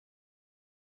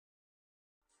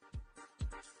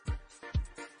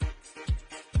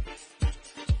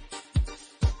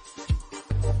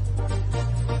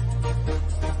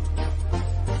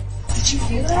Did you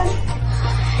hear that?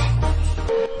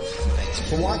 Thanks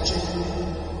for watching.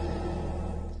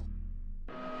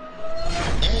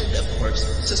 And of course,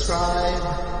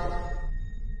 subscribe.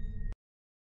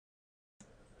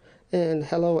 And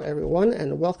hello everyone,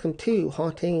 and welcome to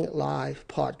Hauntinglive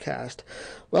podcast.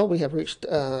 Well, we have reached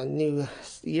a new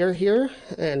year here,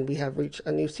 and we have reached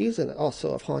a new season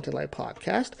also of Hauntinglive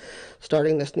podcast.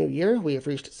 Starting this new year, we have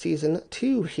reached season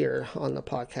 2 here on the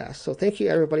podcast. So thank you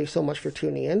everybody so much for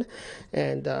tuning in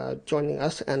and joining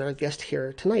us and our guest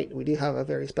here tonight. We do have a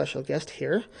very special guest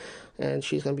here, and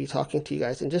she's going to be talking to you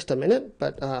guys in just a minute,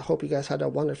 but hope you guys had a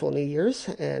wonderful New Year's,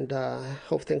 and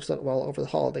hope things went well over the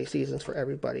holiday seasons for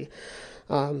everybody.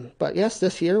 But yes,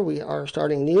 this year we are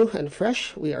starting new and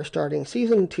fresh. We are starting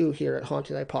season 2 here at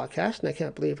Hauntinglive Podcast, and I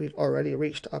can't believe we've already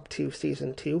reached up to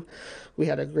season 2. We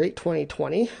had a great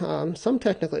 2020. Some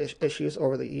technical issues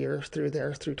over the years through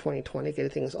 2020,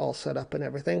 getting things all set up and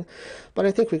everything. But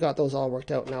I think we got those all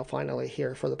worked out now finally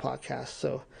here for the podcast.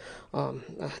 So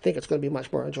I think it's going to be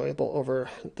much more enjoyable over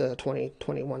the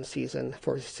 2021 season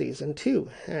for season 2.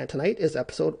 And tonight is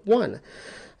episode 1.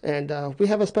 And we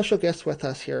have a special guest with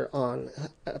us here on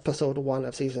episode 1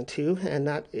 of season 2, and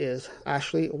that is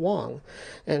Ashley Wong.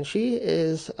 And she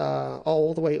is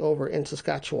all the way over in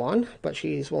Saskatchewan, but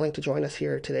she's willing to join us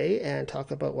here today and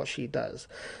talk about what she does.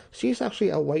 She's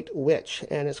actually a white witch,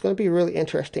 and it's going to be really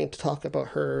interesting to talk about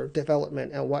her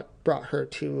development and what brought her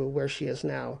to where she is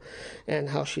now and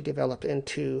how she developed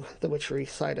into the witchery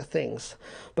side of things.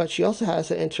 But she also has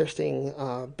an interesting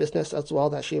business as well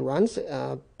that she runs,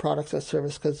 products and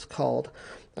services called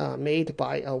Made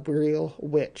by a Real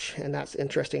Witch, and that's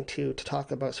interesting too, to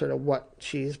talk about sort of what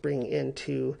she's bringing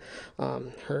into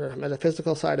her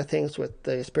metaphysical side of things with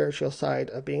the spiritual side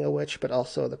of being a witch, but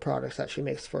also the products that she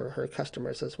makes for her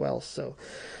customers as well. So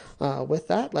with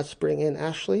that, let's bring in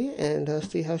Ashley and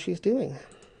see how she's doing.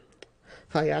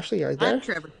 Hi, Ashley, are you there? Hi,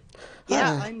 Trevor.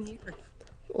 Yeah, I'm here.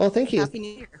 Well, thank you. Happy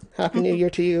New Year. Happy New Year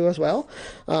to you as well.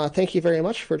 Thank you very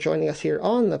much for joining us here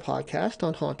on the podcast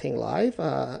on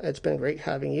Hauntinglive. It's been great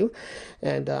having you,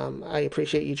 and I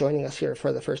appreciate you joining us here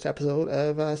for the first episode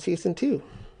of season 2.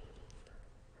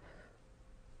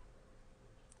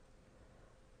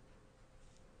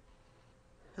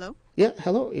 Hello? Yeah,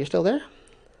 hello. You're still there?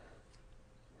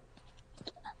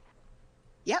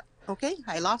 Yep. Okay.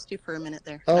 I lost you for a minute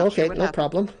there. Oh, Not okay. sure No happened.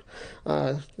 problem.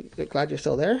 Glad you're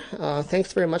still there.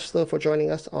 Thanks very much, though, for joining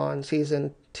us on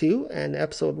season 2 and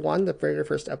episode 1, the very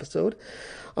first episode.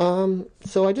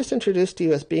 So I just introduced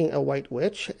you as being a white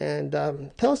witch, and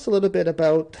tell us a little bit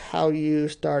about how you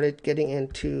started getting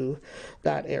into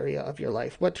that area of your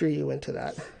life. What drew you into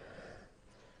that?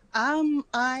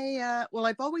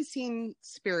 I've always seen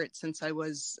spirits since I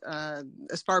was,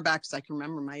 as far back as I can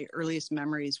remember. My earliest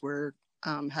memories were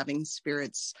having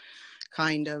spirits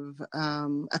kind of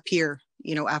appear,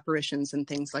 apparitions and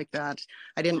things like that.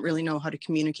 I didn't really know how to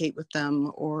communicate with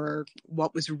them or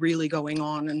what was really going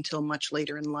on until much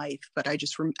later in life, but I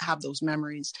just have those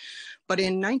memories. But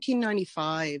in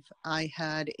 1995, I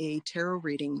had a tarot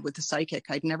reading with a psychic.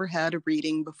 I'd never had a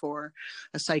reading before,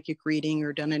 a psychic reading,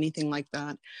 or done anything like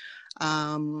that.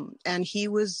 And he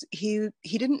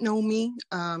didn't know me,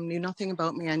 knew nothing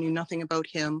about me. I knew nothing about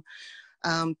him.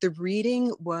 The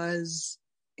reading was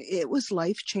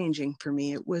life-changing for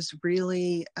me. It was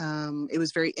really, it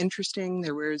was very interesting.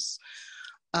 There was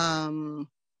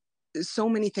so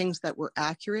many things that were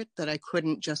accurate that I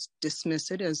couldn't just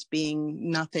dismiss it as being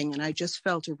nothing. And I just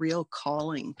felt a real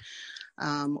calling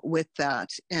with that.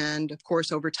 And of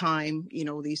course, over time,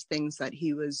 these things that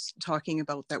he was talking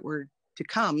about that were to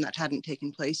come, that hadn't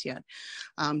taken place yet,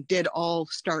 did all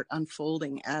start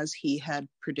unfolding as he had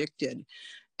predicted.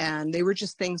 And they were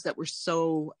just things that were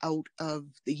so out of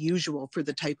the usual for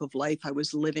the type of life I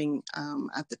was living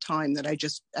at the time, that I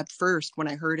just, at first, when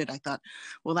I heard it, I thought,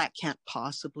 well, that can't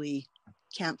possibly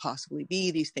be.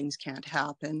 These things can't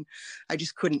happen. I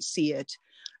just couldn't see it.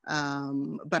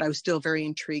 But I was still very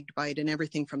intrigued by it, and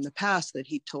everything from the past that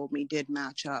he told me did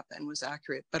match up and was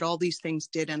accurate. But all these things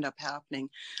did end up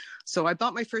happening. So I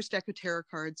bought my first deck of tarot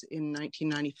cards in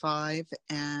 1995,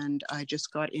 and I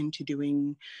just got into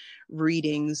doing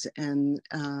readings and,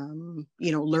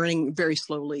 learning very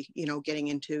slowly, getting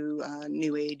into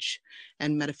New Age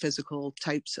and metaphysical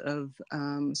types of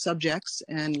subjects,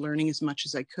 and learning as much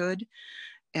as I could.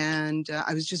 And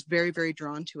I was just very, very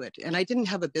drawn to it. And I didn't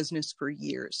have a business for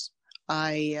years.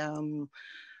 I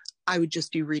would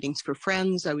just do readings for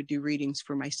friends. I would do readings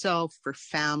for myself, for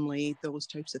family, those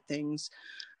types of things.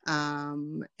 I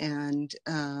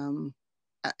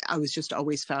was just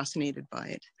always fascinated by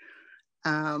it.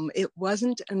 It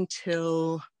wasn't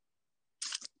until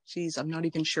geez, I'm not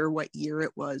even sure what year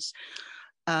it was.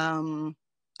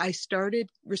 I started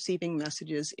receiving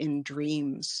messages in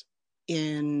dreams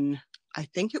in, I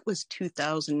think it was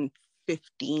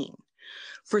 2015,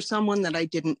 for someone that I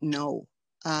didn't know.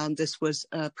 This was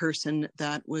a person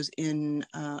that was in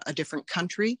a different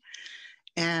country,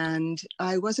 and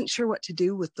I wasn't sure what to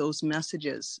do with those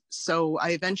messages. So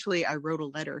I wrote a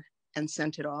letter and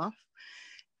sent it off.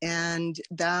 And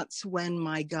that's when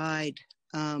my guide,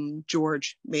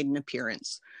 George, made an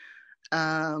appearance.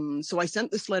 So I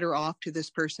sent this letter off to this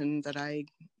person that I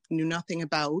knew nothing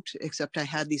about, except I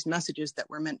had these messages that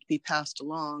were meant to be passed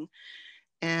along.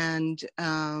 And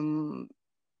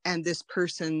this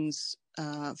person's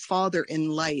father in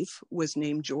life was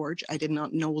named George. I did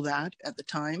not know that at the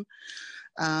time.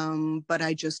 But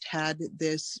I just had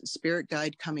this spirit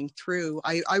guide coming through.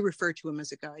 I refer to him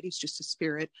as a guide. He's just a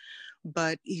spirit,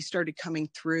 but he started coming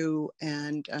through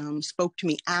and spoke to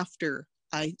me after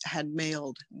I had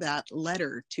mailed that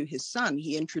letter to his son.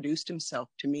 He introduced himself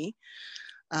to me.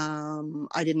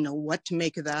 I didn't know what to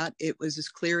make of that. It was as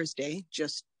clear as day,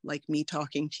 just like me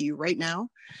talking to you right now.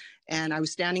 And I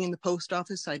was standing in the post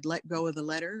office. I'd let go of the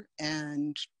letter,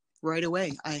 and right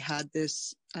away I had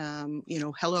this,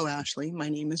 hello, Ashley, my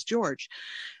name is George.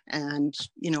 And,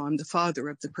 I'm the father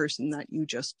of the person that you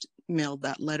just mailed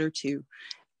that letter to.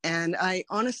 And I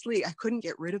couldn't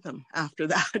get rid of him after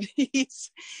that.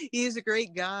 He's a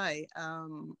great guy.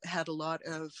 Had a lot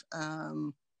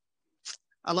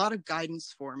of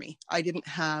guidance for me. I didn't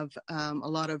have a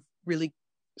lot of really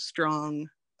strong,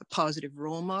 positive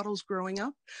role models growing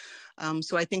up.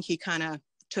 So I think he kind of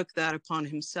took that upon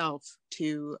himself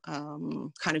to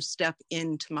kind of step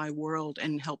into my world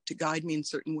and help to guide me in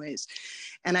certain ways.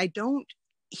 And I don't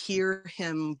hear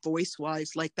him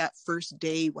voice-wise like that first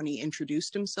day when he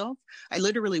introduced himself. I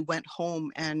literally went home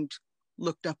and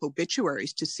looked up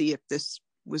obituaries to see if this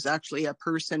was actually a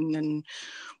person and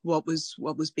what was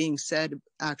being said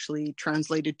actually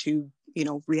translated to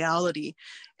reality.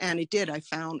 And it did. I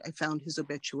found his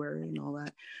obituary and all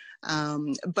that.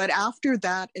 But after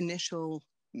that initial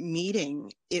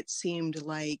meeting, it seemed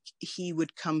like he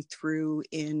would come through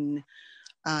in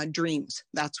dreams.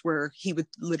 That's where he would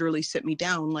literally sit me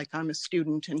down like I'm a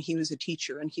student and he was a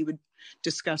teacher, and he would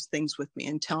discuss things with me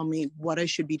and tell me what I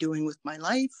should be doing with my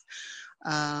life,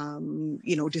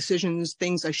 decisions,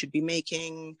 things I should be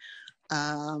making.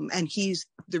 And he's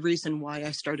the reason why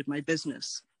I started my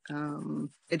business.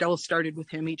 It all started with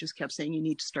him. He just kept saying, you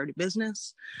need to start a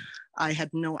business.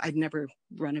 I'd never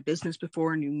run a business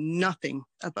before, knew nothing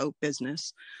about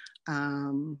business.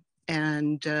 But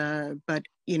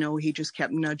he just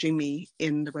kept nudging me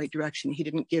in the right direction. He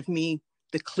didn't give me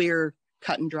the clear,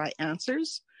 cut and dry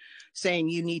answers saying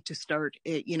you need to start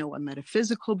a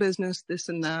metaphysical business, this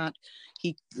and that.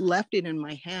 He left it in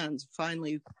my hands.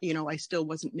 Finally, I still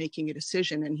wasn't making a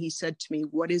decision. And he said to me,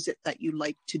 what is it that you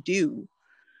like to do?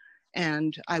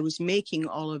 And I was making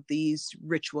all of these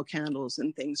ritual candles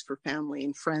and things for family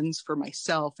and friends, for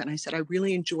myself. And I said, I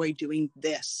really enjoy doing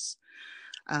this.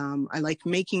 I like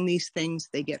making these things,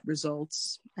 they get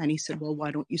results. And he said, well,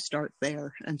 why don't you start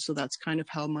there? And so that's kind of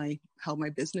how my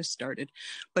business started.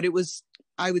 But it was,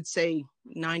 I would say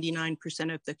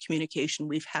 99% of the communication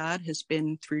we've had has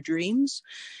been through dreams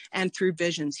and through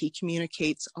visions. He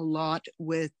communicates a lot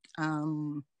with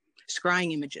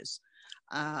scrying images.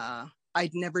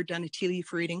 I'd never done a tea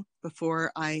leaf reading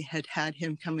before I had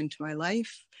him come into my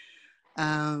life.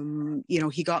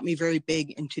 He got me very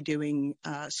big into doing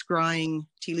scrying,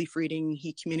 tea leaf reading.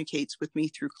 He communicates with me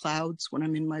through clouds when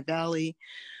I'm in my valley.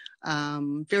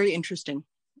 Very interesting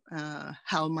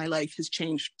how my life has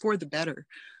changed for the better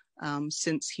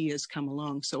since he has come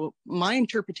along. So my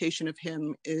interpretation of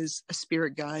him is a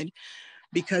spirit guide,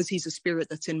 because he's a spirit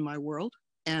that's in my world,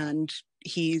 and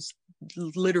he's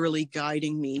literally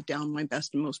guiding me down my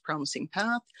best and most promising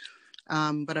path.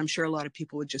 But I'm sure a lot of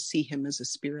people would just see him as a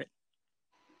spirit.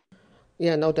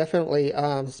 Yeah, no, definitely.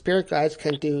 Spirit guides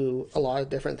can do a lot of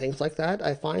different things like that,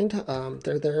 I find.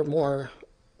 They're there for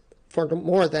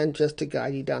more than just to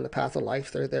guide you down the path of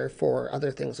life. They're there for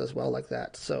other things as well, like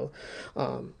that. So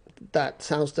that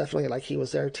sounds definitely like he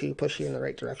was there to push you in the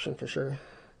right direction, for sure.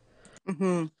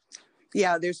 Mm-hmm.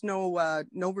 Yeah, there's no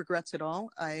regrets at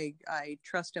all. I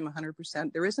trust him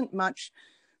 100%. There isn't much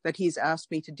that he's asked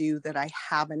me to do that I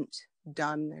haven't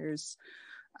done. There's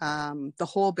the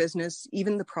whole business,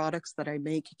 even the products that I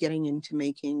make, getting into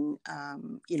making,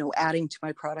 adding to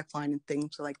my product line and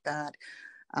things like that.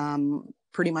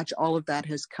 Pretty much all of that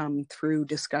has come through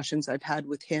discussions I've had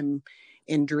with him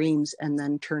in dreams, and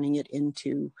then turning it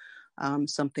into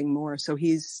something more. So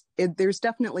there's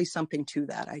definitely something to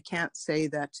that. I can't say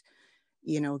that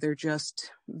they're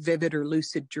just vivid or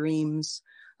lucid dreams.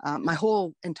 My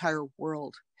whole entire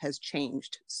world has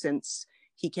changed since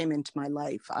he came into my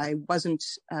life. I wasn't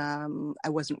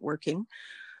working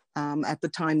at the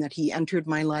time that he entered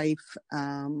my life.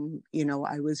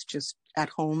 I was just at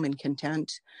home and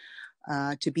content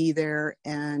to be there,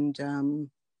 and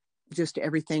just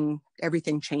everything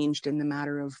changed in the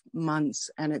matter of months,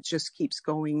 and it just keeps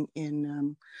going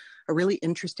in a really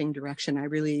interesting direction.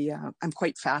 I'm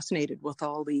quite fascinated with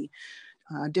all the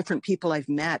different people I've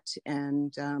met,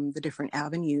 and the different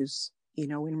avenues,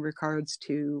 in regards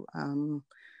to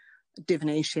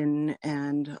divination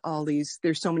and all these.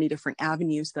 There's so many different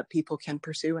avenues that people can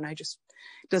pursue, and it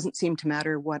doesn't seem to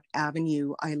matter what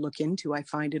avenue I look into. I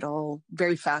find it all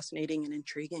very fascinating and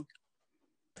intriguing.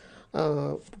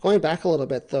 Going back a little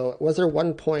bit, though, was there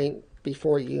one point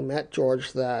before you met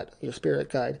George, that your spirit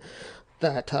guide,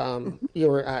 that you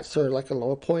were at sort of like a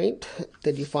low point?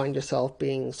 Did you find yourself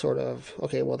being sort of,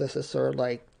 okay, well, this is sort of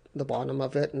like the bottom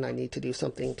of it, and I need to do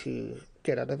something to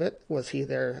get out of it? Was he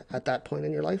there at that point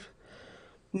in your life?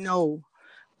 No.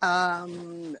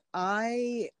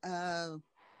 I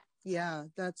Yeah,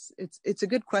 it's a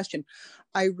good question.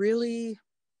 I really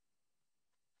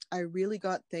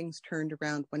got things turned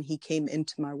around when he came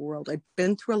into my world. I'd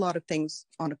been through a lot of things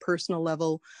on a personal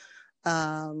level,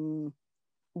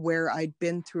 where I'd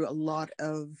been through a lot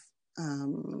of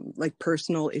like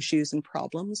personal issues and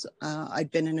problems.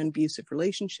 I'd been in an abusive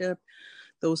relationship,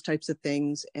 those types of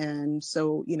things. And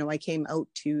so, I came out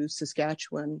to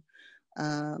Saskatchewan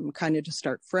kind of to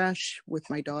start fresh with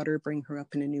my daughter, bring her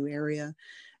up in a new area.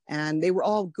 And they were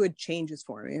all good changes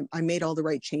for me. I made all the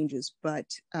right changes, but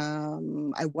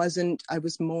I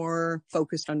was more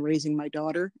focused on raising my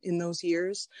daughter in those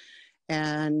years,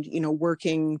 and,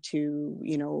 working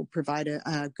to, provide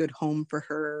a good home for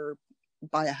her,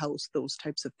 buy a house, those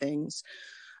types of things.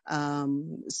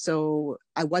 So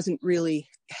I wasn't really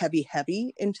heavy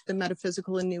into the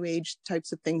metaphysical and new age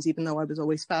types of things, even though I was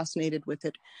always fascinated with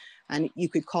it. And you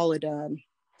could call it a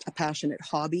passionate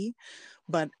hobby,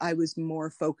 but I was more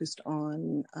focused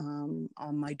on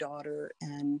my daughter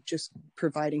and just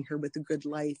providing her with a good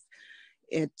life.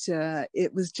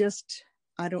 It was just,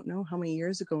 I don't know how many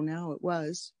years ago now it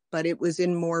was, but it was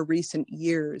in more recent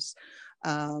years.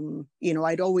 I've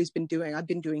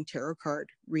been doing tarot card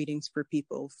readings for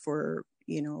people for,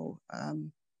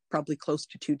 probably close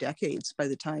to 2 decades by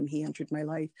the time he entered my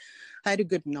life. I had a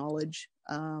good knowledge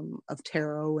of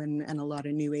tarot and a lot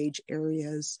of new age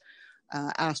areas,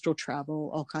 astral travel,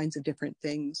 all kinds of different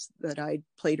things that I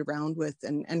played around with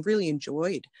and really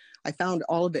enjoyed. I found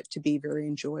all of it to be very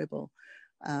enjoyable.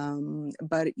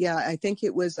 But yeah, I think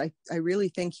I really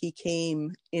think he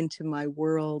came into my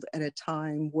world at a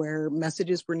time where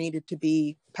messages were needed to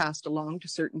be passed along to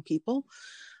certain people.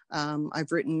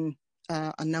 I've written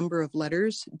a number of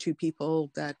letters to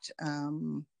people that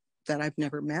I've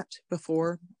never met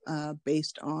before,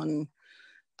 based on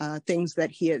things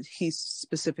that he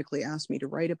specifically asked me to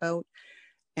write about.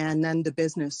 And then the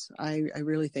business, I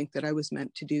really think that I was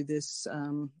meant to do this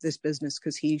business,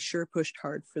 because he sure pushed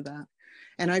hard for that.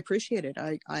 And I appreciate it.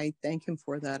 I thank him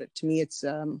for that. To me, it's,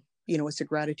 it's a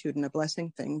gratitude and a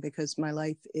blessing thing, because my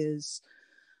life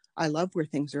I love where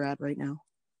things are at right now.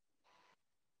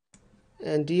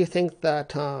 And do you think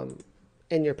that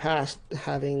in your past,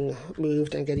 having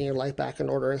moved and getting your life back in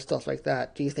order and stuff like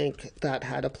that, do you think that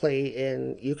had a play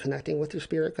in you connecting with your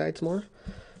spirit guides more?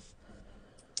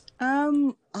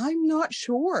 I'm not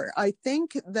sure. I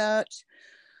think that's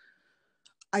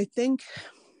a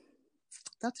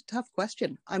tough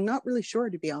question. I'm not really sure,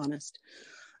 to be honest.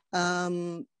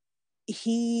 From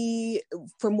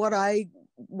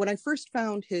when I first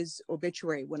found his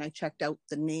obituary, when I checked out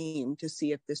the name to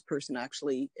see if this person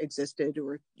actually existed,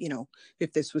 or,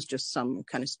 if this was just some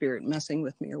kind of spirit messing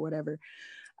with me or whatever,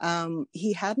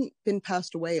 he hadn't been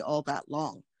passed away all that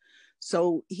long.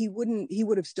 So he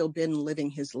would have still been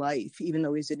living his life, even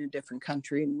though he's in a different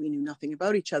country and we knew nothing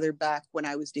about each other back when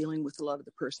I was dealing with a lot of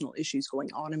the personal issues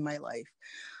going on in my life.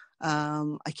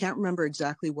 I can't remember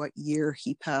exactly what year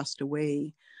he passed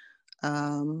away,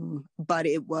 but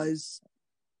it was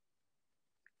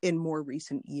in more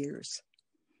recent years.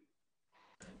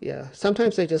 Yeah,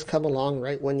 sometimes they just come along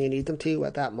right when you need them to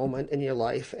at that moment in your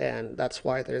life, and that's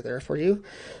why they're there for you.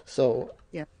 So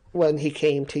Yeah. when he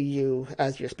came to you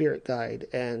as your spirit guide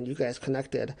and you guys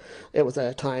connected, it was at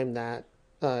a time that,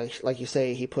 like you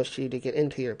say, he pushed you to get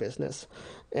into your business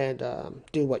and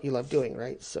do what you love doing,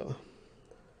 right? So,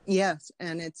 yes,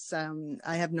 and it's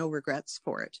I have no regrets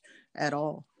for it at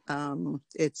all.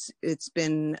 It's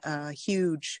been a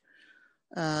huge,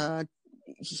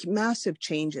 massive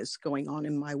changes going on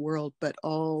in my world, but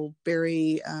all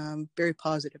very, very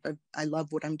positive. I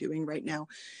love what I'm doing right now.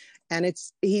 And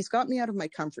he's got me out of my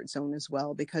comfort zone as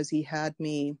well, because he had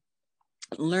me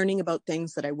learning about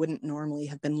things that I wouldn't normally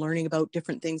have been learning about,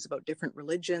 different things about different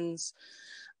religions.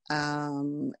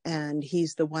 And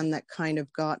he's the one that kind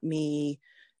of got me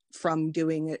from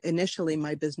doing, initially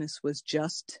my business was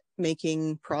just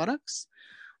making products.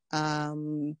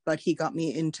 But he got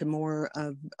me into more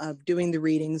of doing the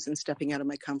readings and stepping out of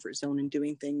my comfort zone and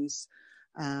doing things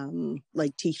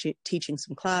like teaching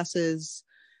some classes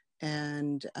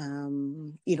and,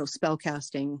 spell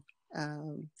casting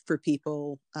for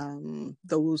people,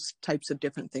 those types of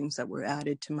different things that were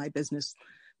added to my business,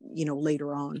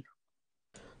 later on.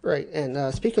 Right,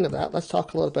 and speaking of that, let's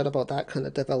talk a little bit about that kind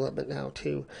of development now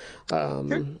too.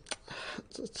 Sure.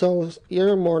 So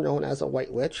you're more known as a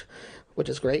white witch, which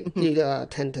is great. Mm-hmm. You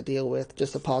tend to deal with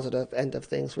just the positive end of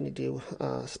things when you do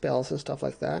spells and stuff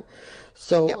like that.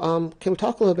 So Yep. can we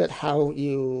talk a little bit how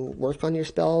you work on your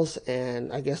spells,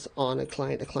 and I guess on a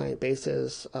client-to-client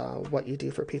basis, what you do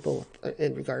for people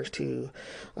in regards to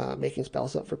making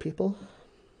spells up for people?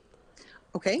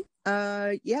 Okay.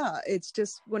 Yeah, it's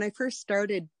just when I first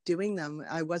started doing them,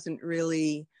 I wasn't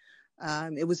really,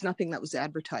 it was nothing that was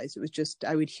advertised. It was just,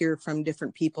 I would hear from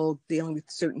different people dealing with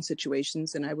certain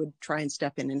situations, and I would try and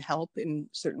step in and help in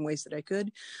certain ways that I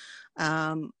could.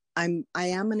 I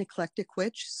am an eclectic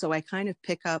witch, so I kind of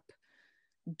pick up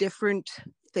different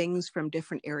things from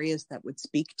different areas that would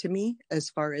speak to me as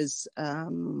far as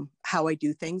how I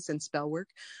do things and spell work.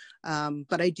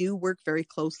 But I do work very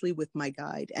closely with my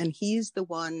guide, and he's the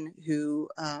one who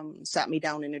sat me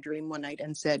down in a dream one night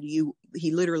and said,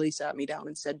 he literally sat me down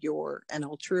and said, "You're an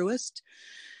altruist."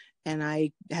 And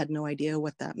I had no idea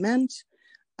what that meant.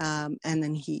 And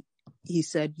then he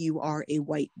said, "You are a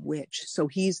white witch." So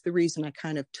he's the reason I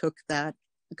kind of took that,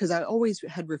 because I always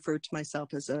had referred to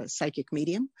myself as a psychic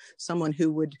medium, someone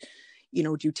who would,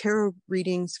 do tarot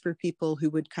readings for people, who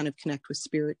would kind of connect with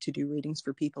spirit to do readings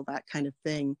for people, that kind of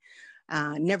thing.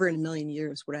 Never in a million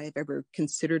years would I have ever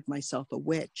considered myself a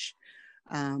witch,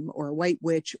 or a white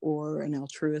witch, or an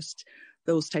altruist,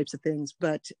 those types of things.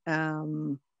 But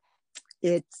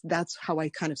that's how I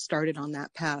kind of started on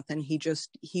that path. And he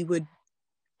would,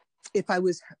 if I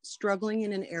was struggling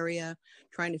in an area,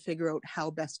 trying to figure out how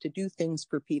best to do things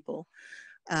for people,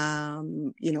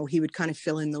 he would kind of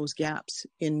fill in those gaps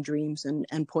in dreams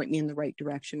and point me in the right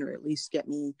direction, or at least get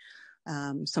me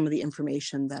some of the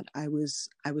information that I was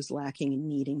lacking and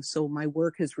needing. So my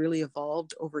work has really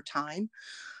evolved over time.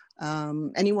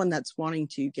 Anyone that's wanting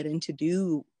to get into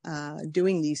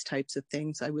doing these types of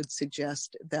things, I would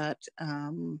suggest that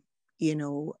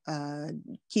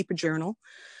keep a journal.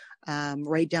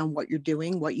 Write down what you're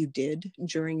doing, what you did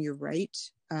during your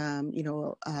rite.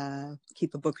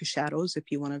 Keep a book of shadows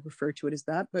if you want to refer to it as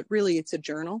that, but really it's a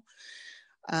journal.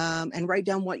 And write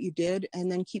down what you did, and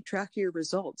then keep track of your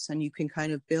results, and you can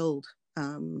kind of build,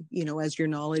 as your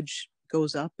knowledge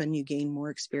goes up and you gain more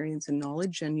experience and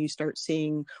knowledge, and you start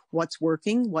seeing what's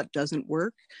working, what doesn't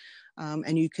work.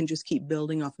 And you can just keep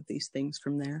building off of these things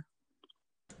from there.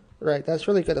 Right, that's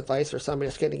really good advice for somebody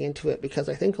that's getting into it, because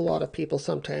I think a lot of people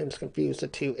sometimes confuse the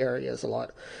two areas a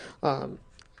lot.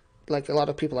 Like a lot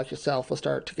of people like yourself will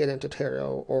start to get into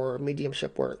tarot or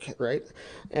mediumship work, right?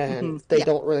 And Mm-hmm. they Yeah.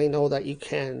 don't really know that you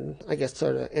can, I guess,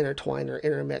 sort of intertwine or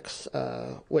intermix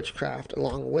witchcraft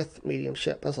along with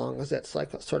mediumship, as long as it's like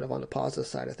sort of on the positive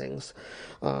side of things.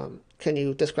 Can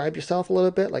you describe yourself a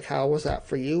little bit? Like, how was that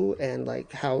for you, and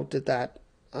like how did that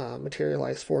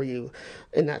materialize for you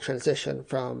in that transition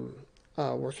from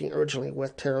working originally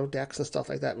with tarot decks and stuff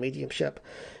like that, mediumship,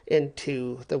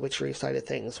 into the witchery side of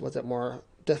things? Was it more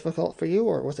difficult for you,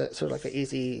 or was it sort of like an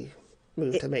easy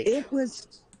move to make? It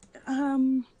was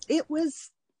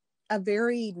a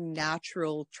very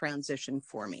natural transition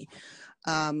for me.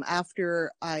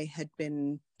 After I had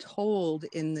been told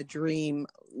in the dream,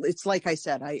 it's like I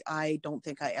said, I don't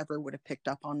think I ever would have picked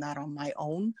up on that on my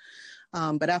own.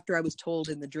 But after I was told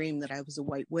in the dream that I was a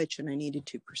white witch and I needed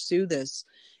to pursue this,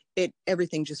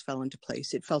 everything just fell into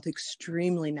place. It felt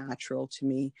extremely natural to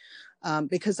me,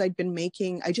 because I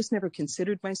just never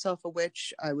considered myself a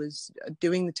witch. I was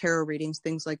doing the tarot readings,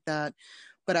 things like that.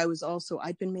 But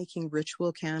I'd been making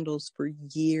ritual candles for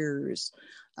years,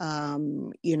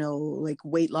 like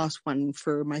weight loss one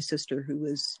for my sister who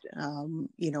was,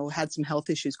 had some health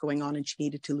issues going on and she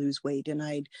needed to lose weight. And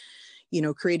I'd,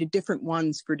 created different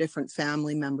ones for different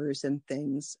family members and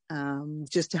things,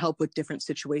 just to help with different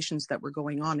situations that were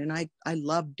going on. And I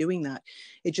loved doing that.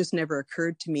 It just never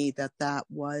occurred to me that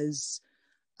was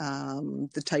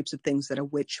the types of things that a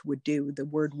witch would do. The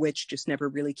word witch just never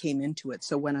really came into it.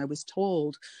 So when I was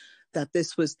told that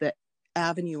this was the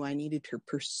avenue I needed to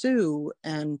pursue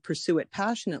and pursue it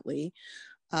passionately,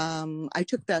 I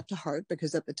took that to heart,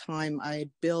 because at the time I had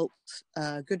built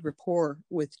a good rapport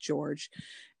with George,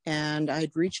 and I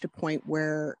had reached a point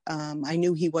where I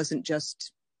knew he wasn't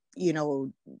just,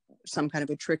 some kind of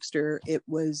a trickster. It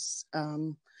was,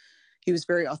 he was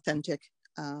very authentic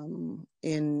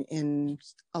in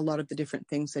a lot of the different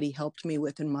things that he helped me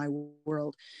with in my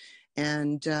world.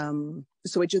 And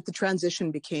so the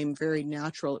transition became very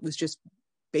natural. It was just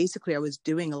basically I was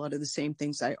doing a lot of the same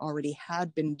things I already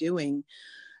had been doing.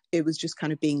 It was just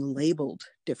kind of being labeled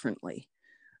differently,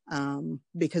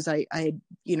 because I'd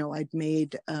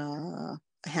made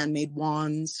handmade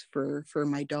wands for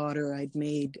my daughter. I'd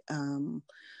made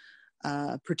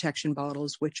protection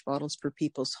bottles, witch bottles for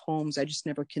people's homes. I just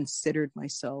never considered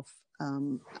myself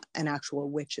an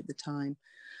actual witch at the time.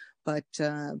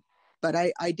 But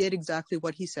I did exactly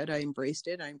what he said. I embraced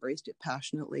it. I embraced it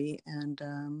passionately, and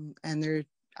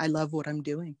I love what I'm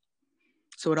doing.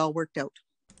 So it all worked out.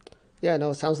 Yeah,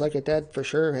 no, it sounds like it did for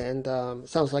sure, and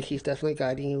sounds like he's definitely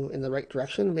guiding you in the right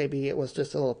direction. Maybe it was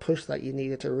just a little push that you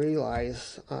needed to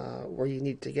realize where you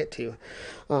need to get to.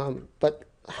 But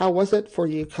how was it for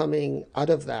you coming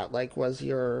out of that? Like, was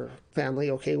your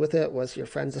family okay with it? Was your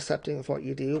friends accepting of what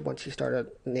you do once you started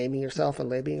naming yourself and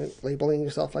labeling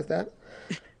yourself like that?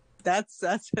 That's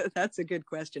a good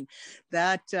question.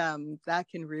 That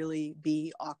can really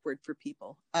be awkward for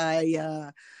people.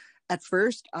 At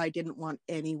first, I didn't want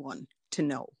anyone to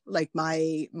know. Like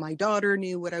my daughter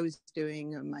knew what I was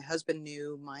doing, and my husband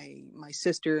knew, my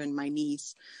sister and my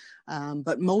niece.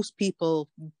 But most people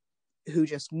who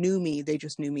just knew me, they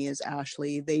just knew me as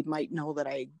Ashley. They might know that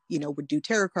I, would do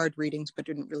tarot card readings, but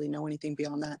didn't really know anything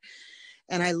beyond that.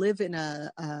 And I live in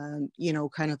a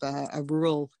kind of a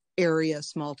rural area,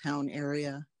 small town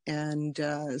area. And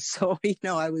so,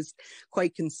 I was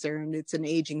quite concerned. It's an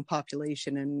aging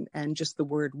population, and just the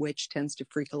word witch tends to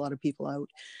freak a lot of people out.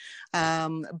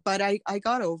 But I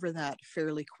got over that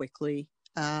fairly quickly,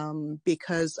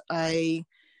 because I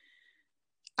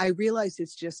realize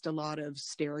it's just a lot of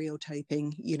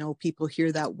stereotyping. People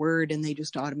hear that word and they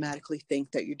just automatically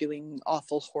think that you're doing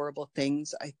awful, horrible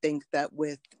things. I think that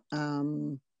with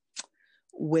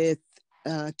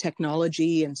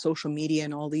technology and social media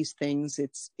and all these things,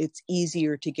 it's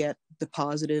easier to get the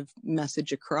positive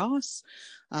message across,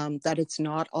 that it's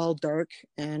not all dark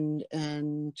and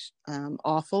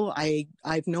awful.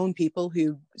 I've known people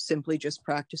who simply just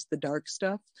practice the dark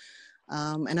stuff,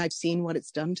 and I've seen what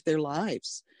it's done to their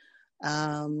lives.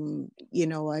 I've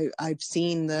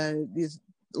seen a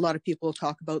lot of people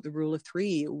talk about the rule of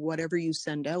three. Whatever you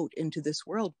send out into this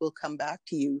world will come back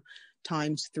to you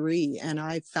times three. And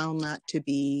I've found that to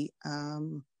be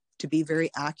very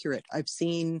accurate. I've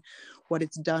seen what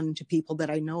it's done to people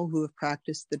that I know who have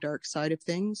practiced the dark side of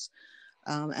things,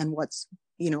 and what's,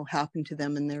 happened to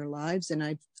them in their lives. And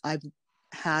I've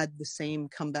had the same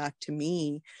come back to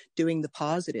me doing the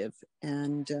positive.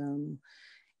 And,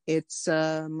 it's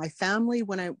my family.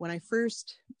 When I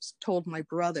first told my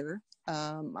brother,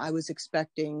 I was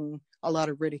expecting a lot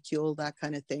of ridicule, that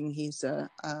kind of thing. He's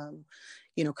kind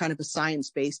of a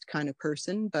science-based kind of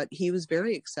person, but he was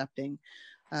very accepting.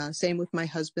 Same with my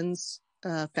husband's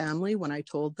family. When I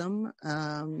told them,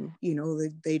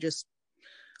 they just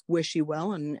wish you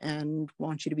well and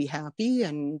want you to be happy.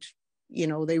 And,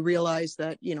 they realize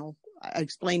that, I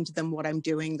explained to them what I'm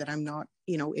doing, that I'm not,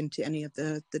 into any of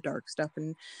the dark stuff.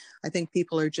 And I think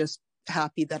people are just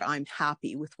happy that I'm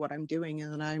happy with what I'm doing,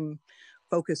 and that I'm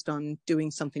focused on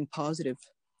doing something positive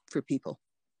for people.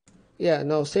 Yeah,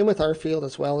 no, same with our field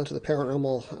as well, into the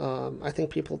paranormal. I think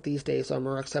people these days are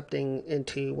more accepting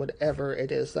into whatever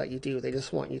it is that you do. They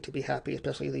just want you to be happy,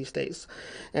 especially these days.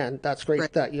 And that's great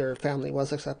Right. that your family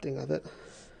was accepting of it.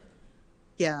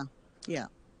 Yeah. Yeah.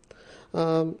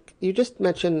 You just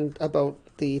mentioned about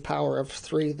the power of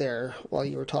three there while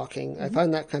you were talking. I Mm-hmm.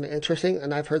 find that kind of interesting,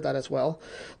 and I've heard that as well,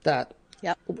 that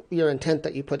Yep. your intent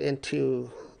that you put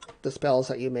into the spells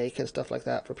that you make and stuff like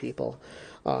that for people,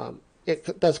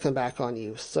 does come back on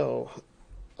you. So,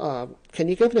 can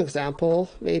you give an example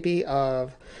maybe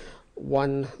of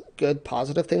one good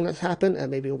positive thing that's happened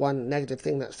and maybe one negative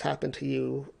thing that's happened to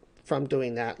you from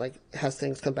doing that? Like, has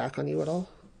things come back on you at all?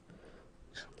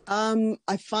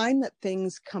 I find that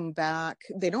things come back.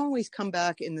 They don't always come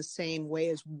back in the same way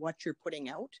as what you're putting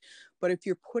out. But if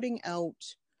you're putting out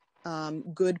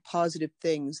good positive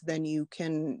things, then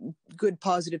good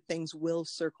positive things will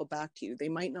circle back to you. They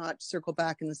might not circle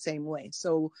back in the same way.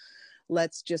 So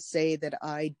let's just say that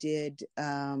I did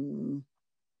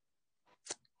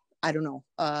I don't know,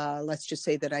 let's just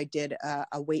say that I did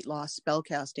a weight loss spell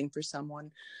casting for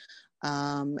someone,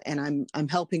 and I'm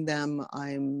helping them.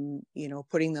 I'm,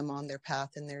 putting them on their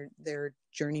path and their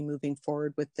journey moving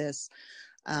forward with this.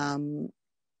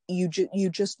 You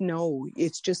just know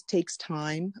it just takes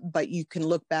time, but you can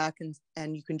look back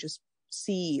and you can just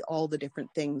see all the different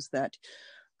things that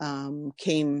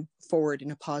came forward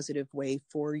in a positive way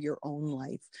for your own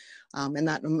life. And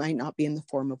that might not be in the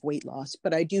form of weight loss,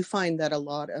 but I do find that a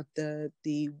lot of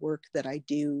the work that I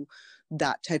do,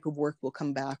 that type of work will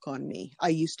come back on me. I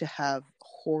used to have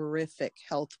horrific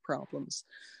health problems,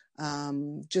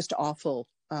 just awful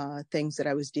things that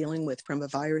I was dealing with from a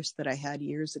virus that I had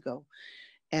years ago.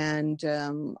 And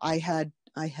I had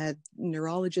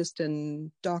neurologists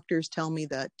and doctors tell me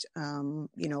that,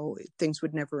 things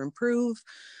would never improve.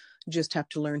 Just have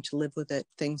to learn to live with it,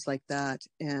 things like that.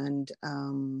 And,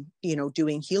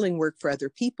 doing healing work for other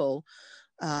people,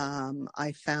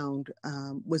 I found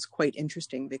was quite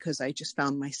interesting, because I just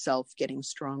found myself getting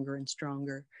stronger and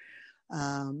stronger,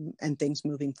 and things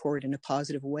moving forward in a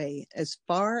positive way. As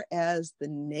far as the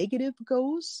negative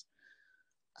goes,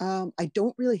 I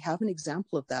don't really have an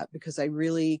example of that, because I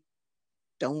really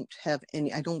don't have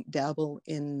any. I don't dabble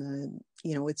in the,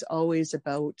 it's always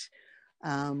about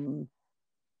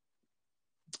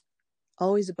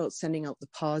sending out the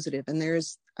positive. And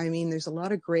there's a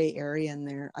lot of gray area in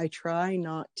there. I try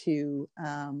not to,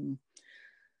 I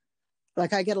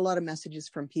get a lot of messages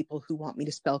from people who want me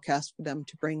to spellcast for them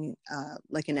to bring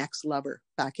like an ex-lover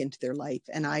back into their life.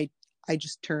 And I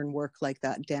just turn work like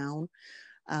that down,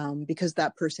 because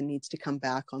that person needs to come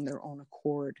back on their own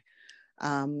accord.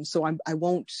 So I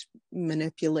won't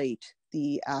manipulate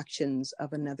the actions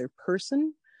of another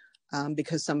person,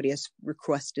 because somebody has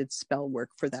requested spell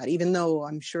work for that, even though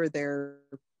I'm sure their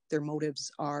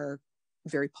motives are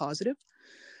very positive.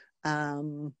 I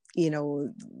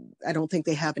don't think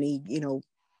they have any,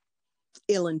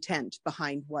 ill intent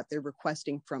behind what they're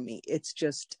requesting from me. It's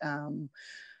just, I'm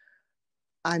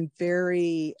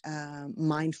very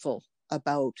mindful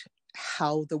about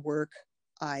how the work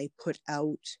I put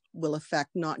out will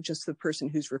affect not just the person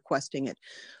who's requesting it,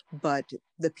 but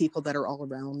the people that are all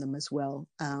around them as well.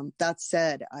 That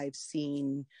said, I've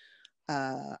seen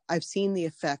the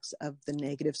effects of the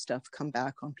negative stuff come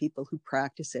back on people who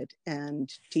practice it, and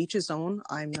to each his own.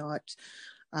 I'm not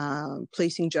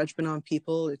placing judgment on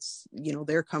people. It's,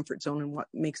 their comfort zone and what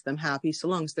makes them happy, so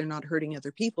long as they're not hurting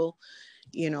other people.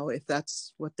 If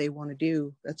that's what they want to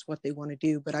do, that's what they want to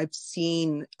do. But I've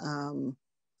seen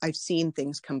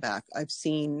things come back. I've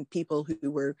seen people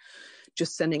who were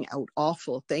just sending out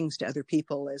awful things to other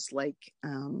people as like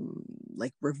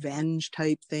revenge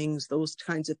type things, those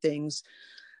kinds of things.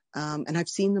 And I've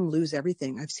seen them lose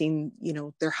everything. I've seen,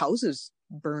 their houses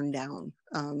burn down,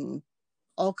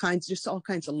 all kinds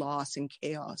of loss and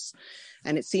chaos.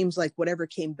 And it seems like whatever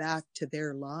came back to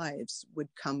their lives would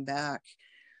come back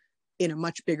in a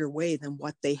much bigger way than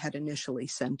what they had initially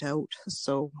sent out.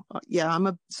 So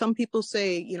some people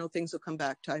say, things will come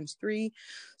back ×3.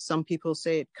 Some people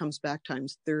say it comes back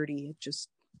 ×30. It just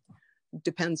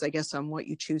depends, I guess, on what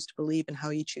you choose to believe and how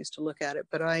you choose to look at it.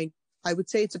 But I would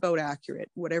say it's about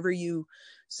accurate. Whatever you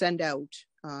send out,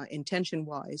 intention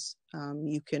wise,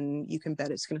 you can bet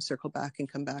it's going to circle back and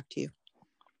come back to you.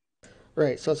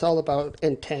 Right. So it's all about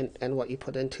intent and what you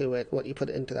put into it, what you put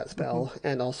into that spell, mm-hmm.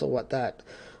 and also what that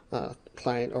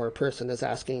client or person is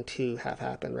asking to have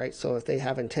happen, right? So if they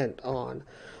have intent on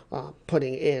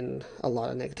putting in a lot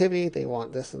of negativity, they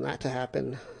want this and that to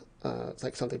happen, it's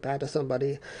like something bad to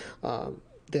somebody,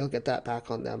 they'll get that back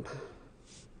on them.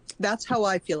 That's how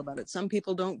I feel about it. Some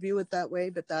people don't view it that way,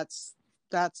 but that's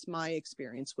my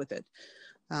experience with it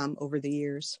over the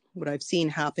years, what I've seen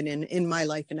happen in my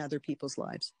life and other people's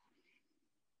lives.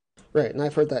 Right, and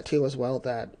I've heard that too as well,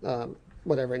 that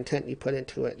whatever intent you put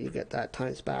into it, you get that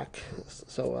times back.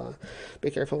 So be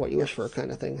careful what you wish for,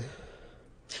 kind of thing.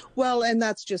 Well, and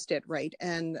that's just it, right?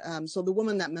 And so the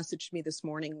woman that messaged me this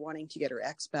morning wanting to get her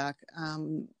ex back,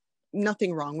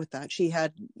 nothing wrong with that. She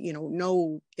had,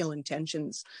 no ill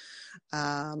intentions.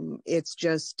 It's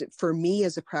just, for me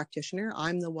as a practitioner,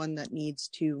 I'm the one that needs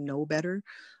to know better.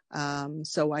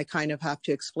 So I kind of have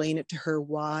to explain it to her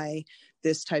why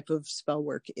this type of spell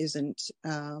work isn't,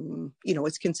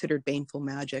 it's considered baneful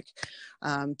magic,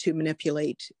 to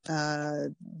manipulate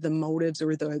the motives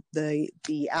or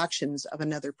the actions of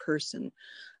another person.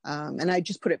 And I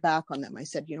just put it back on them. I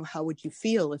said, how would you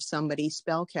feel if somebody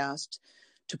spellcast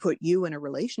to put you in a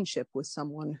relationship with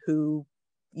someone who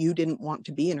you didn't want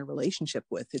to be in a relationship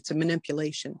with? It's a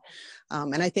manipulation.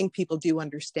 And I think people do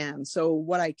understand. So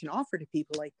what I can offer to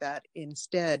people like that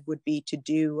instead would be to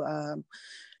do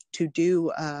to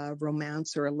do a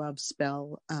romance or a love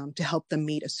spell to help them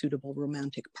meet a suitable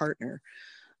romantic partner,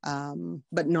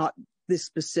 but not this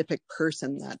specific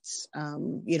person that's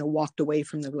walked away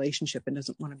from the relationship and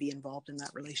doesn't want to be involved in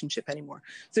that relationship anymore.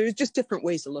 So there's just different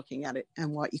ways of looking at it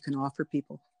and what you can offer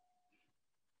people.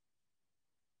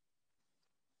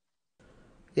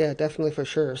 Yeah, definitely for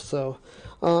sure. So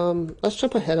let's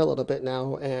jump ahead a little bit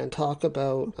now and talk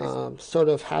about sort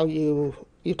of how you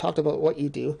talked about what you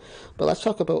do, but let's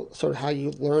talk about sort of how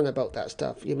you learn about that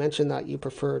stuff. You mentioned that you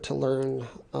prefer to learn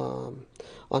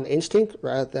on instinct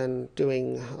rather than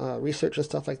doing research and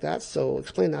stuff like that. So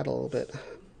explain that a little bit.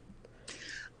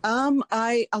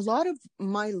 A lot of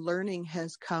my learning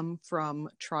has come from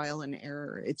trial and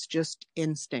error. It's just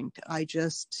instinct. I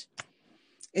just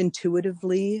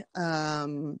intuitively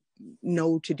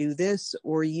know to do this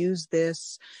or use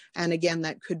this. And again,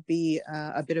 that could be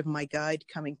a bit of my guide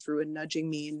coming through and nudging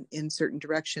me in certain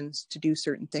directions to do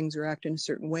certain things or act in a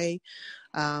certain way,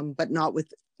 but not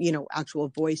with, actual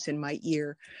voice in my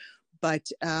ear.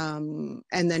 But and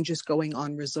then just going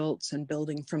on results and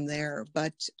building from there.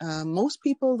 But most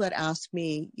people that ask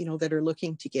me, that are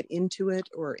looking to get into it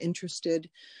or interested,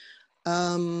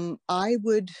 I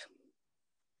would,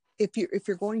 if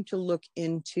you're going to look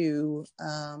into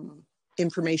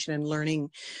information and learning,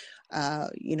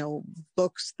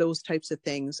 books, those types of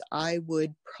things, I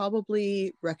would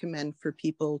probably recommend for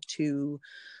people to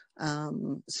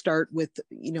start with,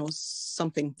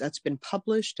 something that's been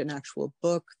published, an actual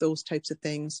book, those types of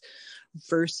things,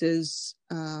 versus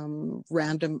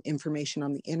random information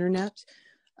on the internet.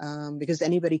 Because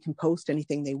anybody can post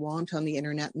anything they want on the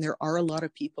internet. And there are a lot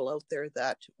of people out there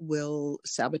that will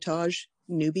sabotage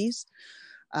newbies,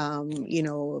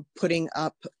 putting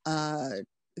up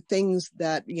things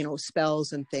that,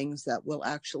 spells and things that will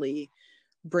actually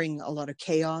bring a lot of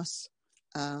chaos,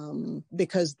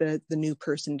 because the new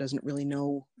person doesn't really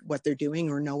know what they're doing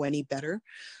or know any better.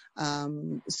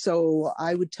 So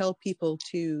I would tell people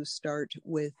to start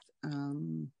with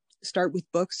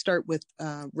books, start with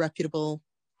reputable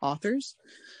authors.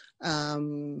 I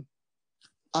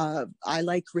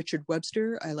like Richard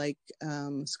Webster. I like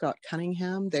Scott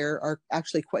Cunningham. There are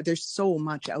actually there's so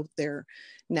much out there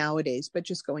nowadays, but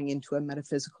just going into a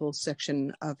metaphysical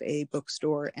section of a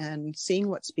bookstore and seeing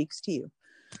what speaks to you.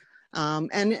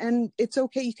 And it's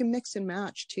okay. You can mix and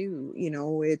match too.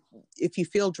 If you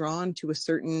feel drawn to a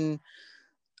certain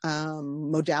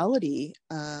modality,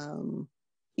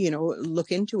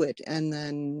 look into it. And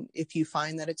then if you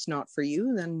find that it's not for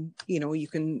you, then, you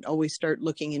can always start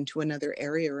looking into another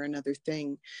area or another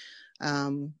thing.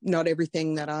 Not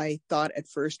everything that I thought at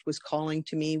first was calling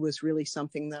to me was really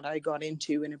something that I got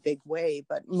into in a big way,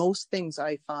 but most things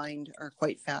I find are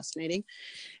quite fascinating.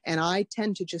 And I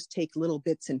tend to just take little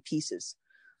bits and pieces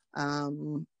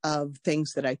of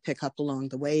things that I pick up along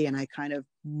the way, and I kind of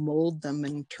mold them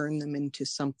and turn them into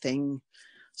something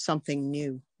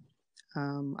new.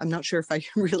 I'm not sure if I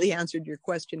really answered your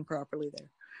question properly there.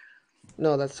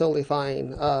 No, that's totally fine.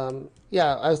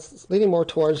 Yeah, I was leaning more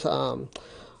towards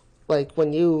like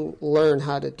when you learn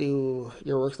how to do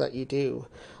your work that you do.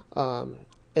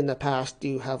 In the past,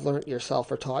 you have learned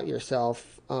yourself or taught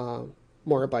yourself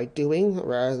more by doing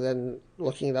rather than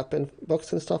looking it up in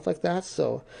books and stuff like that.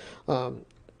 So,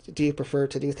 do you prefer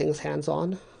to do things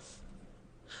hands-on?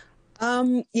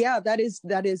 Yeah, that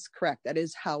is correct. That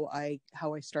is how I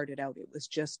started out. It was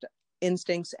just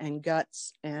instincts and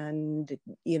guts, and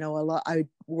a lot. I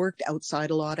worked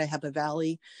outside a lot. I have a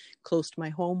valley close to my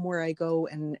home where I go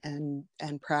and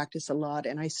practice a lot.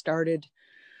 And I started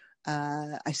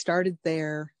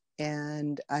there,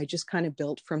 and I just kind of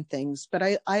built from things.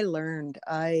 But I learned.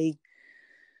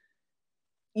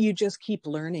 You just keep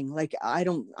learning. Like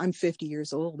I'm 50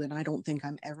 years old, and I don't think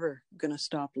I'm ever going to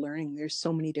stop learning. There's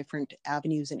so many different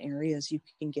avenues and areas you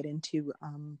can get into.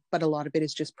 But a lot of it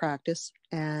is just practice.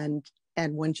 And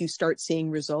once you start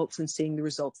seeing results and seeing the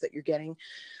results that you're getting,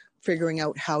 figuring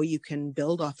out how you can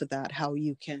build off of that, how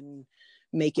you can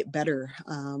make it better.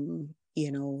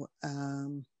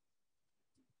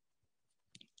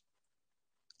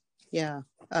 Yeah.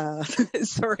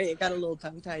 Sorry, I got a little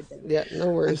tongue-tied there. Yeah, no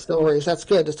worries, no So, worries. That's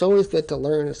good. It's always good to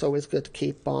learn. It's always good to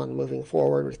keep on moving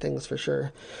forward with things for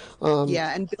sure.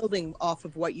 yeah, and building off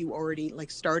of what you already,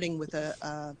 like, starting with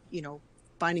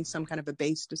finding some kind of a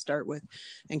base to start with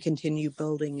and continue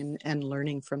building and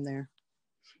learning from there.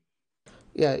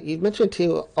 Yeah, you mentioned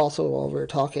too also while we were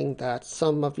talking that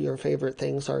some of your favorite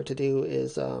things are to do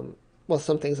is well,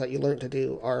 some things that you learn to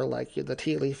do are like the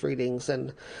tea leaf readings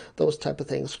and those type of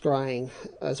things. Scrying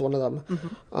as one of them,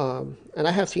 Hmm. and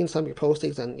I have seen some of your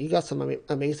postings, and you got some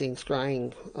amazing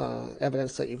scrying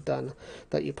evidence that you've done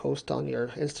that you post on your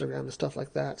Instagram and stuff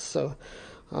like that. So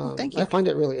Well, thank I you. find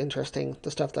it really interesting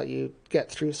the stuff that you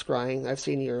get through scrying. I've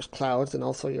seen your clouds and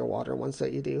also your water ones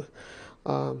that you do.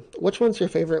 Which one's your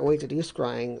favorite way to do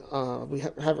scrying? We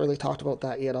haven't really talked about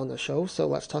that yet on the show, so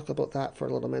let's talk about that for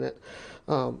a little minute.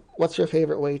 What's your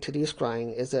favorite way to do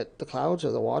scrying? Is it the clouds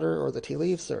or the water or the tea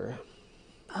leaves or?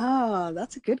 Ah,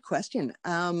 that's a good question.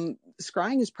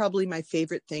 Scrying is probably my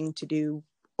favorite thing to do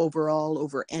overall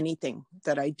over anything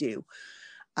that I do.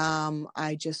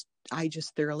 I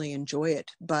just thoroughly enjoy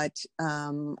it, but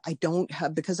I don't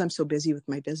have, because I'm so busy with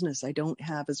my business, I don't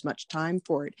have as much time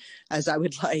for it as I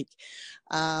would like.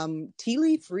 Tea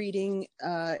leaf reading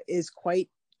is quite,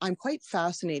 I'm quite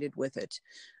fascinated with it.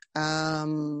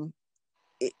 Um,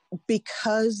 it,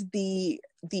 because the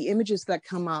images that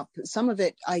come up, some of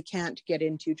it I can't get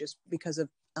into just because of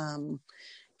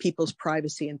people's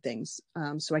privacy and things.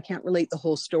 So I can't relate the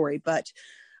whole story, but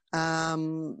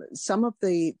some of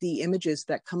the images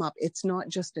that come up, it's not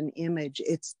just an image,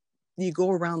 it's, you go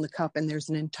around the cup and there's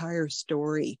an entire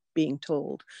story being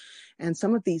told, and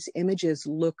some of these images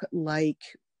look like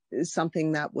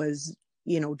something that was,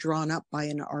 you know, drawn up by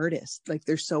an artist, like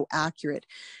they're so accurate.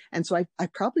 And so I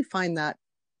probably find that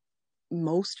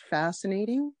most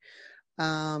fascinating.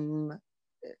 um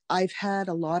I've had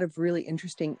a lot of really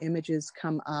interesting images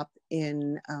come up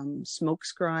in smoke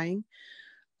scrying,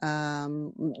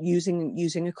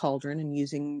 using a cauldron and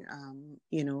using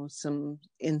you know, some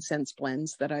incense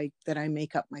blends that I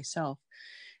make up myself.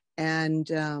 And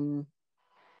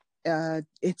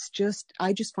it's just,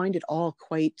 I just find it all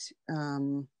quite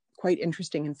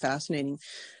interesting and fascinating.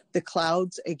 The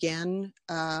clouds, again,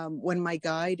 when my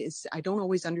guide is, I don't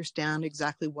always understand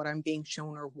exactly what I'm being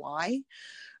shown or why,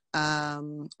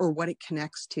 or what it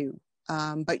connects to.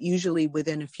 But usually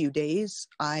within a few days,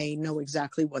 I know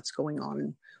exactly what's going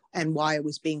on and why I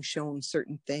was being shown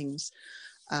certain things.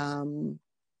 Um,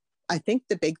 I think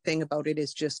the big thing about it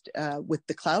is just with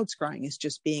the cloud scrying is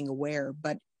just being aware.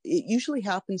 But it usually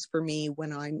happens for me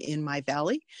when I'm in my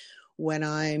valley, when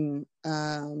I'm,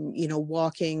 you know,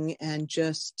 walking and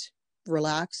just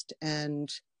relaxed, and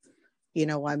you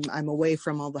know, I'm away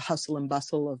from all the hustle and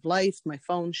bustle of life. My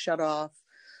phone's shut off,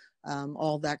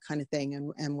 all that kind of thing.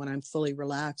 And when I'm fully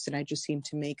relaxed, and I just seem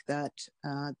to make that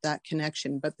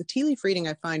connection. But the tea leaf reading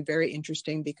I find very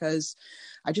interesting because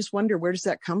I just wonder, where does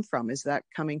that come from? Is that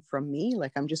coming from me?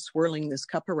 Like, I'm just swirling this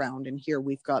cup around, and here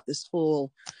we've got this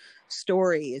whole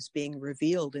story is being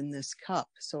revealed in this cup.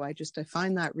 So I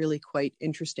find that really quite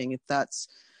interesting, if that's,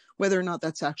 whether or not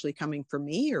that's actually coming from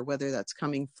me or whether that's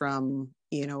coming from,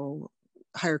 you know,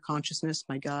 higher consciousness,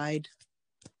 my guide.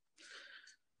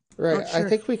 Right. Not I sure.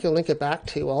 think we can link it back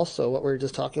to also what we were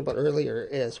just talking about earlier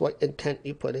is what intent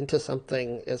you put into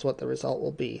something is what the result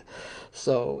will be.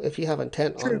 So if you have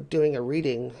intent True. on doing a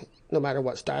reading, no matter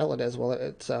what style it is, whether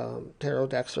it's tarot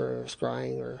decks or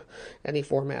scrying or any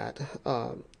format,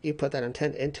 you put that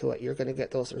intent into it, you're going to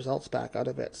get those results back out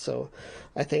of it. So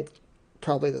I think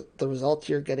probably the results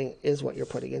you're getting is what you're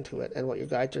putting into it and what your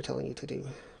guides are telling you to do.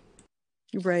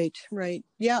 Right, right.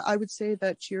 Yeah, I would say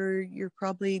that you're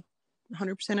probably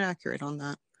 100% accurate on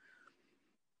that.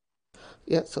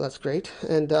 Yeah, so that's great.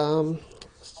 And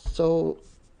so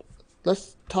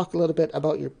let's talk a little bit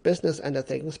about your business end of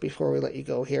things before we let you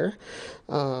go here.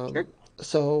 Sure.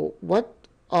 So, what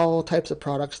all types of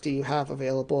products do you have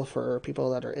available for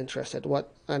people that are interested?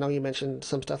 What I know you mentioned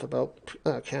some stuff about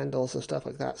candles and stuff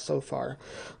like that so far,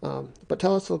 but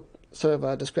tell us sort of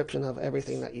a description of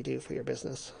everything that you do for your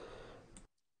business.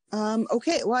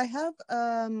 Okay, well, I have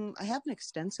an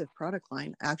extensive product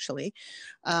line actually.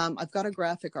 I've got a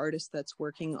graphic artist that's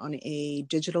working on a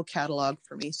digital catalog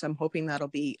for me, so I'm hoping that'll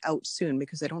be out soon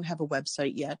because I don't have a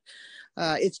website yet.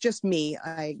 It's just me.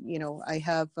 You know, I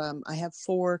have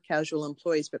 4 casual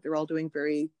employees, but they're all doing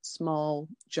very small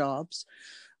jobs.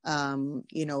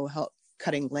 You know, help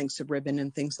cutting lengths of ribbon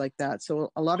and things like that.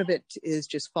 So a lot of it is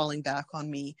just falling back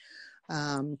on me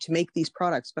to make these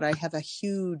products. But I have a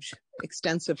huge,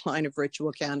 extensive line of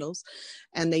ritual candles,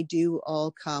 and they do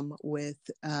all come with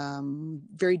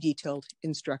very detailed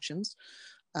instructions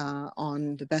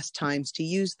on the best times to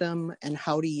use them and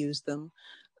how to use them.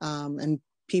 And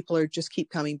people are just keep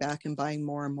coming back and buying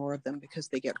more and more of them because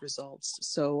they get results.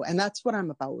 So, and that's what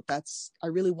I'm about. I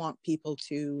really want people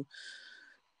to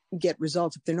get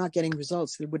results. If they're not getting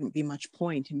results, there wouldn't be much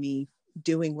point in me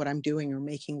doing what I'm doing or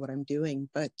making what I'm doing.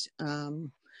 But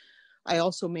I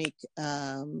also make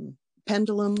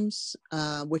pendulums,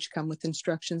 which come with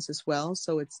instructions as well.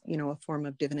 So it's, a form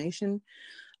of divination.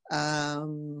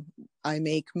 I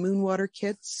make moon water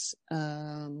kits,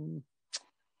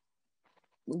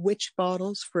 witch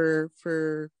bottles for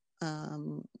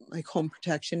like home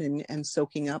protection and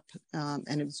soaking up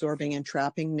and absorbing and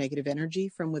trapping negative energy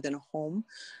from within a home.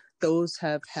 Those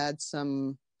have had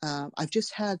I've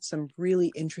just had some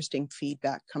really interesting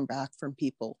feedback come back from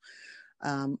people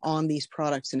on these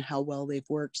products and how well they've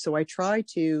worked. So I try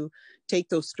to take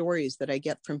those stories that I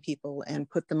get from people and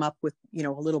put them up with, a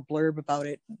little blurb about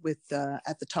it with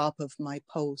at the top of my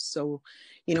posts. So,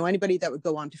 anybody that would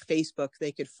go onto Facebook,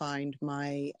 they could find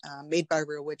my Made by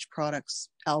Real Witch Products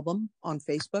album on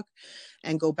Facebook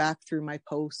and go back through my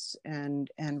posts and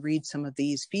read some of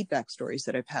these feedback stories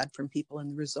that I've had from people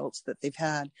and the results that they've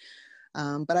had.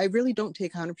 But I really don't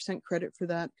take 100% credit for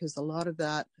that, because a lot of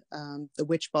that, the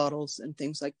witch bottles and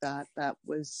things like that, that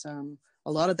was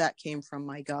a lot of that came from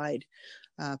my guide,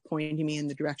 pointing me in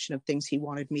the direction of things he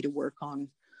wanted me to work on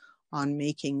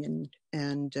making,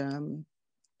 and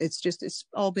it's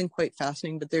all been quite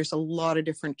fascinating. But there's a lot of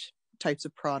different types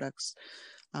of products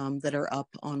that are up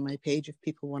on my page if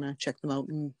people want to check them out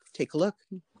and take a look.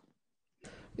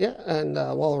 Yeah, and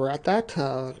while we're at that,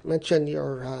 mention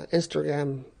your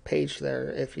Instagram page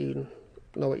there if you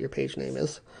know what your page name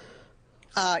is.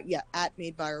 Yeah, at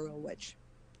Made by a Real Witch.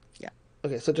 Yeah.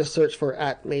 Okay, so just search for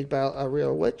at Made by a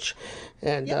Real Witch,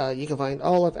 and you can find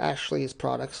all of Ashley's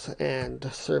products and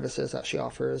services that she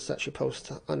offers that she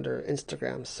posts under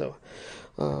Instagram. So,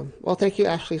 well, thank you,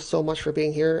 Ashley, so much for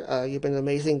being here. You've been an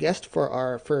amazing guest for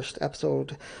our first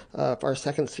episode of our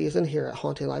second season here at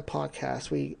Hauntinglive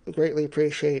Podcast. We greatly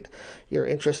appreciate your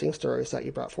interesting stories that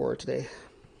you brought forward today.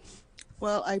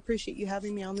 Well, I appreciate you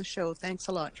having me on the show. Thanks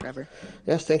a lot, Trevor.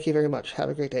 Yes, thank you very much. Have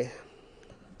a great day.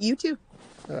 You too.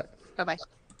 All right. Bye-bye.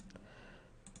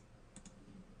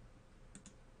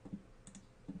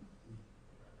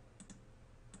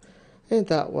 And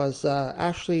that was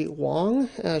Ashley Wong.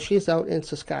 She's out in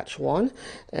Saskatchewan,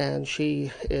 and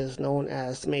she is known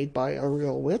as Made by a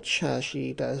Real Witch.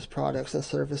 She does products and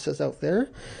services out there.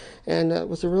 And it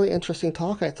was a really interesting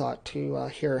talk, I thought, to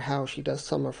hear how she does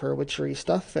some of her witchery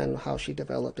stuff and how she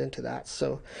developed into that.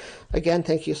 So, again,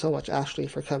 thank you so much, Ashley,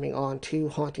 for coming on to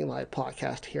Hauntinglive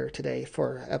Podcast here today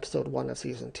for episode 1 of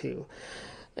season 2.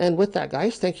 And with that,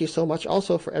 guys, thank you so much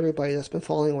also for everybody that's been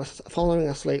following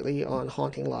us lately on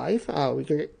Hauntinglive.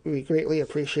 We greatly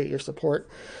appreciate your support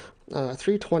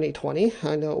through 2020.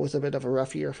 I know it was a bit of a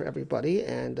rough year for everybody,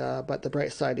 and but the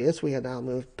bright side is we have now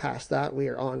moved past that. We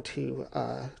are on to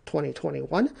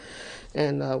 2021,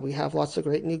 and we have lots of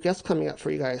great new guests coming up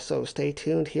for you guys. So stay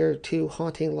tuned here to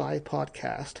Hauntinglive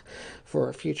Podcast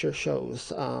for future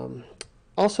shows.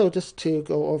 Also, just to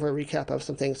go over a recap of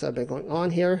some things that have been going on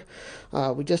here,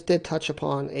 we just did touch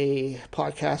upon a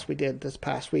podcast we did this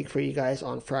past week for you guys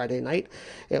on Friday night.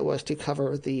 It was to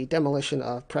cover the demolition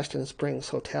of Preston Springs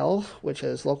Hotel, which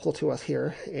is local to us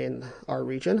here in our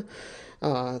region.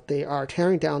 They are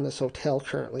tearing down this hotel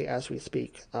currently as we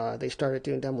speak. They started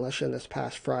doing demolition this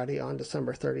past Friday on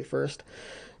December 31st.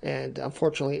 And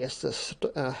unfortunately, it's this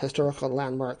historical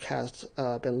landmark has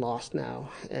been lost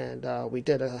now. And we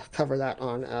did cover that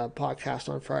on a podcast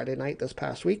on Friday night this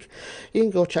past week. You can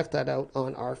go check that out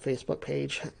on our Facebook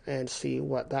page and see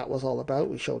what that was all about.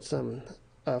 We showed some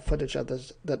footage of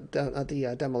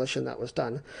the demolition that was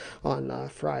done on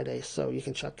Friday, so you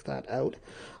can check that out.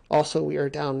 Also, we were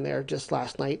down there just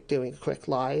last night doing a quick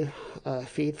live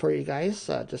feed for you guys,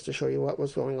 just to show you what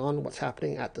was going on, what's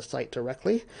happening at the site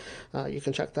directly. You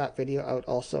can check that video out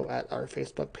also at our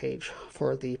Facebook page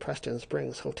for the Preston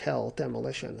Springs Hotel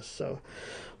demolition. So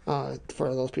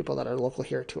for those people that are local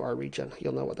here to our region,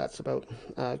 you'll know what that's about.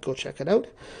 Go check it out.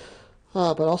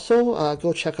 But also,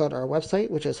 go check out our website,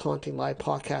 which is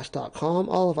hauntinglivepodcast.com.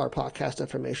 All of our podcast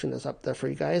information is up there for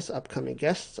you guys. Upcoming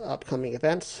guests, upcoming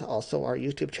events. Also, our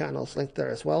YouTube channel is linked there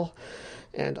as well.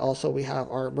 And also, we have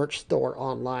our merch store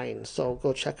online. So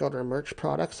go check out our merch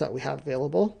products that we have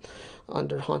available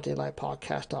under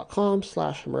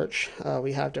hauntinglivepodcast.com/merch.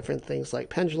 We have different things like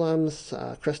pendulums,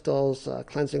 crystals,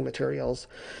 cleansing materials,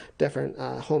 different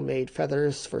homemade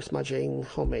feathers for smudging,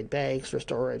 homemade bags for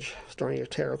storage, storing your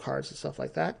tarot cards and stuff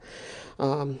like that.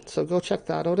 So go check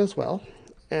that out as well.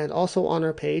 And also on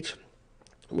our page,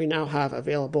 we now have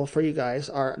available for you guys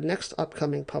our next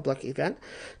upcoming public event.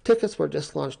 Tickets were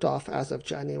just launched off as of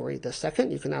January the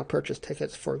 2nd. You can now purchase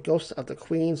tickets for Ghosts of the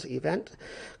Queens event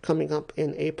coming up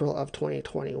in April of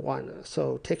 2021.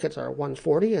 So tickets are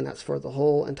 $140, and that's for the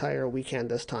whole entire weekend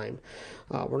this time.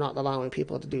 We're not allowing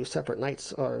people to do separate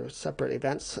nights or separate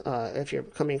events. If you're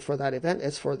coming for that event,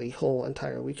 it's for the whole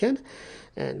entire weekend.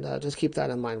 And just keep that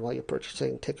in mind while you're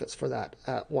purchasing tickets for that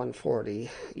at $140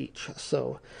 each.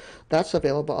 So that's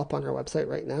available up on our website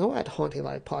right now at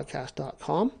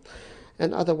hauntinglivepodcast.com.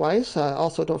 And otherwise,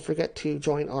 also don't forget to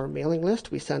join our mailing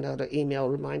list. We send out an email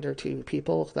reminder to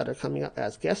people that are coming up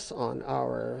as guests on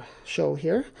our show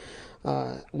here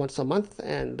once a month.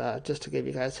 And just to give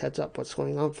you guys heads up what's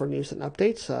going on for news and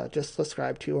updates, just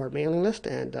subscribe to our mailing list,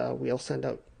 and we'll send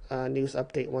out a news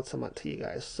update once a month to you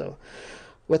guys. So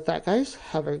with that, guys,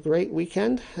 have a great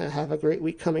weekend. Have a great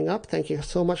week coming up. Thank you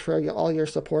so much for all your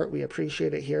support. We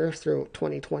appreciate it here through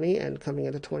 2020 and coming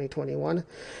into 2021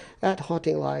 at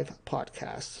Haunting Live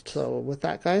Podcast. So with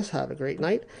that, guys, have a great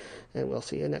night, and we'll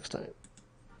see you next time.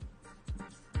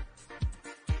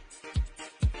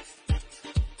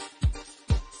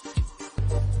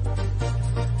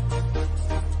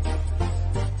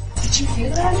 Did you hear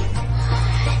that?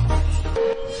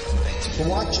 Thanks for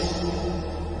watching.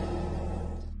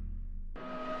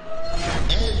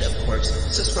 And of course,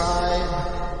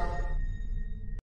 subscribe.